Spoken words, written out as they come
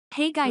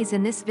Hey guys,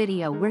 in this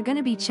video we're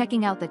gonna be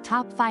checking out the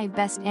top 5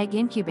 best egg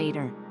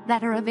incubator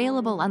that are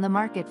available on the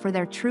market for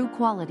their true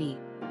quality.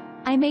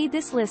 I made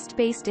this list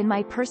based in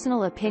my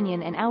personal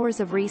opinion and hours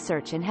of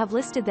research and have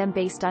listed them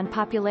based on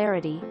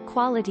popularity,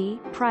 quality,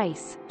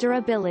 price,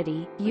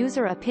 durability,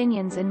 user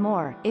opinions and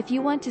more. If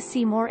you want to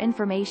see more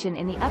information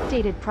in the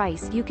updated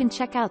price, you can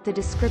check out the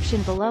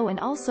description below and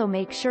also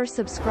make sure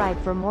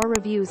subscribe for more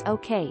reviews.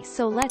 Okay,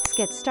 so let's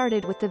get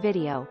started with the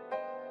video.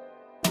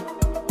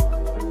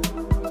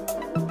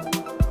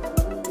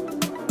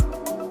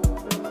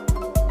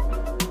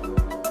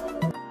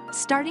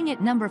 Starting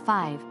at number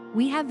 5,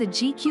 we have the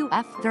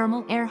GQF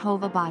Thermal Air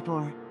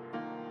Hova-Bator.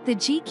 The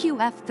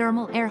GQF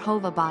Thermal Air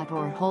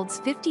Hova-Bator holds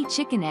 50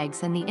 chicken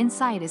eggs and the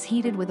inside is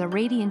heated with a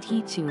radiant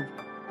heat tube.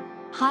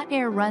 Hot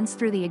air runs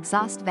through the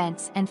exhaust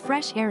vents and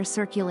fresh air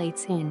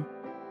circulates in.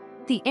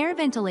 The air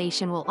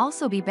ventilation will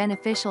also be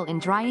beneficial in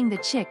drying the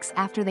chicks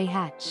after they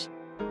hatch.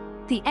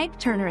 The egg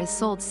turner is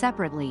sold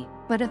separately,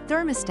 but a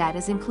thermostat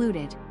is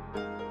included.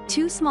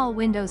 2 small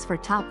windows for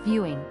top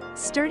viewing,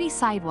 sturdy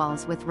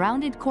sidewalls with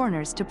rounded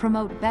corners to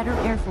promote better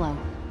airflow.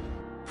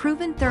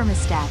 Proven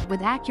thermostat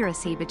with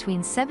accuracy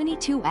between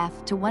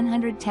 72F to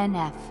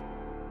 110F.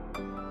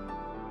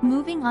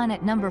 Moving on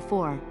at number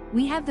 4,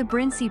 we have the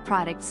Brinsea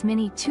Products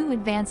Mini 2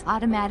 Advanced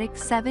Automatic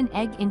 7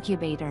 Egg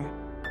Incubator.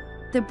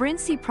 The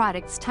Brinsea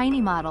Products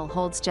tiny model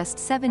holds just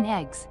 7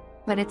 eggs,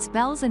 but its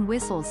bells and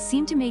whistles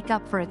seem to make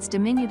up for its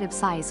diminutive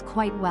size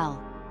quite well.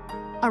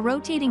 A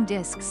rotating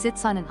disc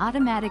sits on an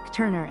automatic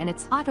turner and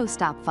its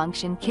auto-stop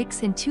function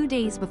kicks in 2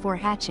 days before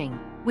hatching,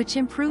 which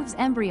improves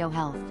embryo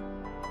health.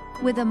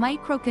 With a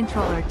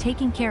microcontroller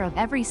taking care of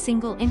every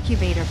single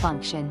incubator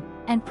function,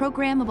 and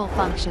programmable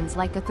functions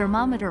like a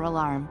thermometer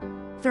alarm,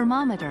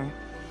 thermometer,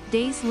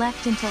 days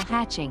left until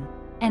hatching,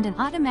 and an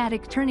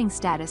automatic turning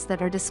status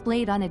that are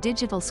displayed on a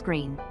digital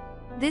screen,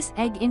 this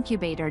egg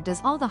incubator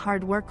does all the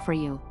hard work for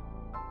you.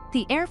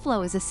 The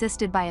airflow is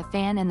assisted by a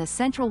fan and the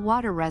central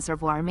water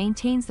reservoir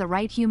maintains the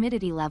right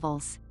humidity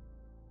levels.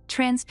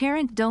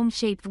 Transparent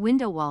dome-shaped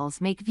window walls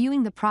make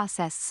viewing the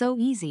process so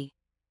easy.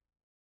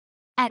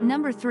 At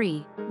number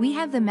 3, we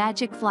have the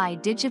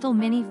Magicfly Digital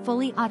Mini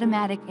Fully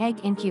Automatic Egg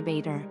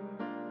Incubator.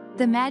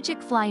 The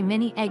Magicfly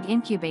Mini Egg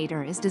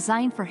Incubator is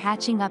designed for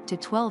hatching up to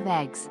 12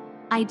 eggs,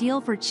 ideal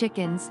for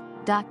chickens,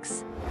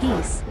 ducks,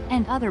 geese,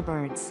 and other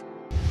birds.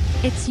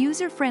 Its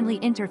user-friendly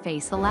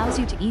interface allows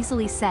you to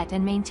easily set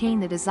and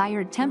maintain the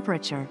desired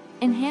temperature,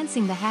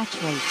 enhancing the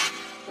hatch rate.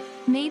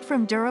 Made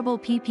from durable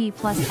PP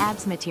plus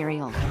ABS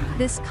material,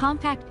 this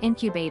compact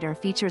incubator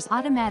features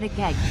automatic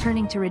egg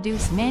turning to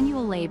reduce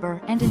manual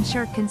labor and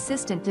ensure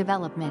consistent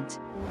development.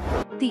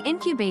 The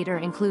incubator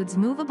includes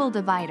movable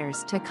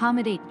dividers to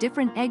accommodate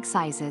different egg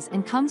sizes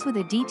and comes with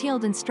a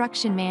detailed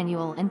instruction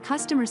manual and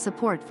customer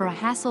support for a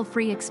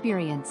hassle-free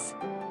experience.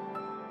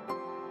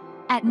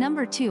 At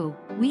number 2,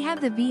 we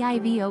have the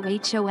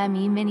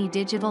VIVOHOME Mini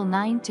Digital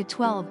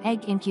 9-12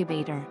 Egg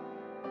Incubator.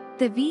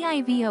 The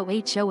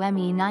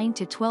VIVOHOME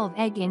 9-12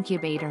 Egg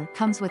Incubator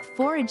comes with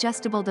 4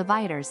 adjustable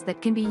dividers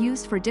that can be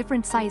used for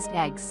different sized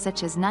eggs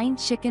such as 9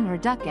 chicken or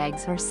duck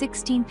eggs or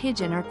 16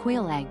 pigeon or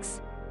quail eggs.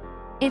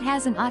 It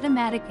has an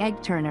automatic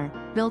egg turner,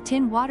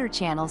 built-in water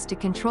channels to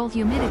control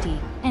humidity,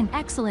 and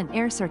excellent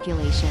air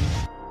circulation.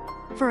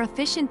 For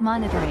efficient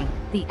monitoring,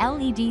 the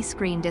LED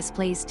screen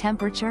displays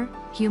temperature,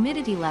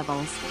 humidity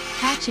levels,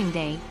 hatching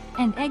day,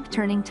 and egg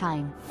turning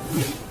time.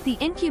 The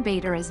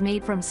incubator is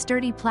made from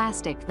sturdy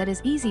plastic that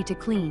is easy to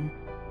clean.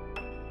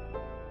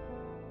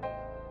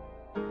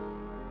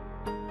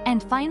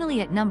 And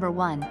finally at number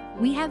 1,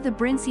 we have the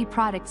Brinsea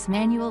Products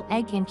Manual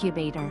Egg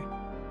Incubator.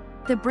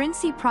 The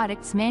Brinsea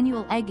Products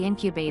Manual Egg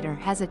Incubator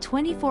has a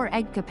 24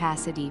 egg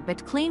capacity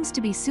but claims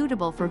to be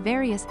suitable for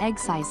various egg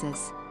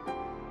sizes.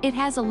 It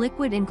has a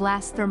liquid and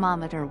glass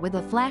thermometer with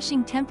a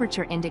flashing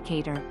temperature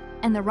indicator,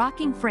 and the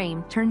rocking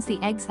frame turns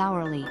the eggs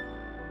hourly.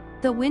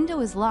 The window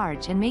is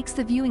large and makes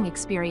the viewing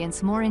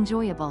experience more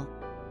enjoyable.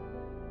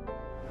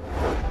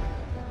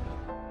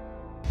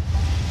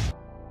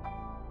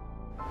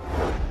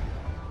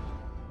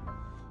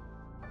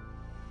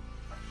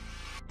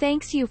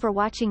 Thanks you for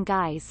watching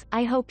guys.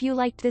 I hope you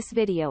liked this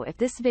video. If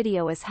this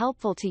video is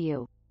helpful to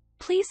you,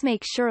 please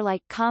make sure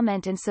like,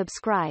 comment and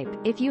subscribe.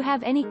 If you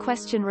have any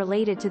question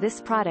related to this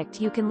product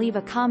you can leave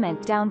a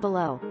comment down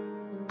below.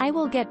 I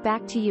will get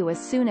back to you as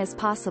soon as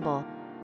possible.